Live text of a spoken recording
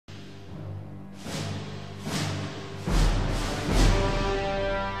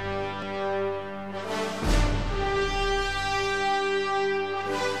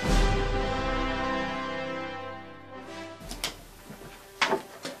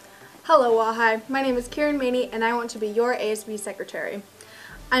Hello, hi. My name is Kiran, Maini, and I want to be your ASB secretary.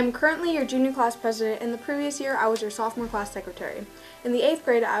 I'm currently your junior class president. In the previous year, I was your sophomore class secretary. In the 8th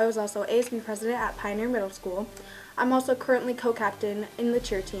grade, I was also ASB president at Pioneer Middle School. I'm also currently co-captain in the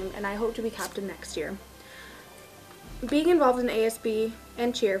cheer team, and I hope to be captain next year. Being involved in ASB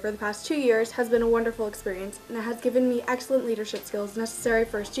and cheer for the past 2 years has been a wonderful experience, and it has given me excellent leadership skills necessary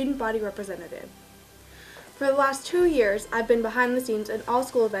for a student body representative. For the last 2 years, I've been behind the scenes in all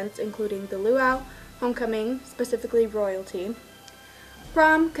school events, including the luau, homecoming, specifically royalty,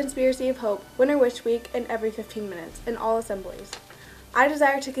 prom, conspiracy of hope, winter wish week, and every 15 minutes, in all assemblies. I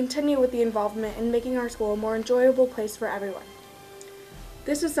desire to continue with the involvement in making our school a more enjoyable place for everyone.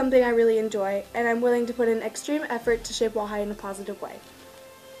 This is something I really enjoy, and I'm willing to put in extreme effort to shape Wahai in a positive way.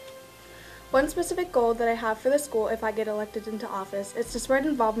 One specific goal that I have for the school if I get elected into office is to spread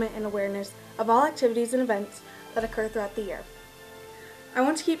involvement and awareness of all activities and events that occur throughout the year. I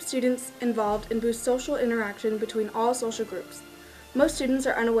want to keep students involved and boost social interaction between all social groups. Most students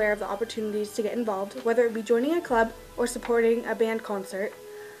are unaware of the opportunities to get involved, whether it be joining a club or supporting a band concert.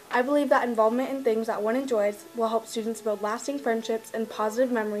 I believe that involvement in things that one enjoys will help students build lasting friendships and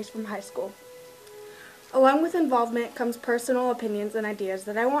positive memories from high school. Along with involvement comes personal opinions and ideas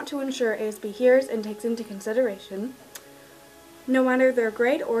that I want to ensure ASB hears and takes into consideration, no matter their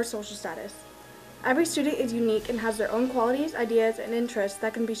grade or social status. Every student is unique and has their own qualities, ideas, and interests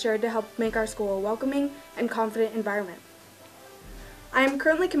that can be shared to help make our school a welcoming and confident environment. I am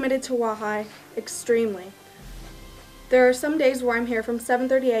currently committed to Wahai extremely. There are some days where I'm here from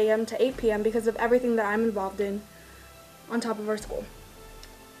 7:30 a.m. to 8 p.m. because of everything that I'm involved in on top of our school.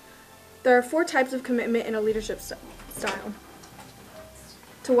 There are 4 types of commitment in a leadership style: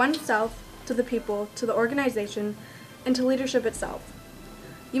 to oneself, to the people, to the organization, and to leadership itself.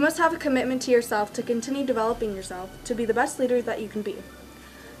 You must have a commitment to yourself to continue developing yourself to be the best leader that you can be.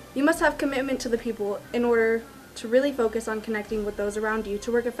 You must have commitment to the people in order to really focus on connecting with those around you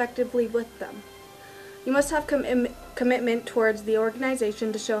to work effectively with them. You must have commitment towards the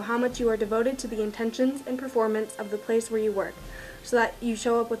organization to show how much you are devoted to the intentions and performance of the place where you work, so that you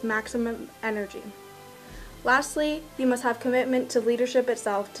show up with maximum energy. Lastly, you must have commitment to leadership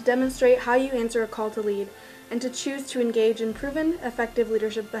itself to demonstrate how you answer a call to lead and to choose to engage in proven, effective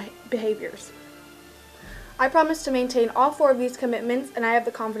leadership behaviors. I promise to maintain all 4 of these commitments, and I have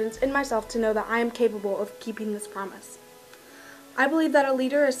the confidence in myself to know that I am capable of keeping this promise. I believe that a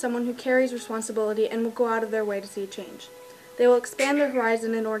leader is someone who carries responsibility and will go out of their way to see a change. They will expand their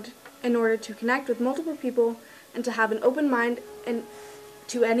horizon in order to connect with multiple people and to have an open mind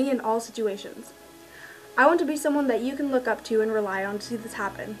to any and all situations. I want to be someone that you can look up to and rely on to see this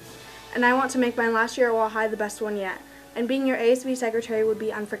happen. And I want to make my last year at Wahai the best one yet, and being your ASB secretary would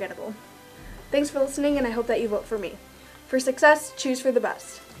be unforgettable. Thanks for listening, and I hope that you vote for me. For success, choose for the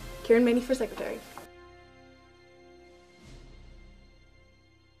best. Kiran, Maini for secretary.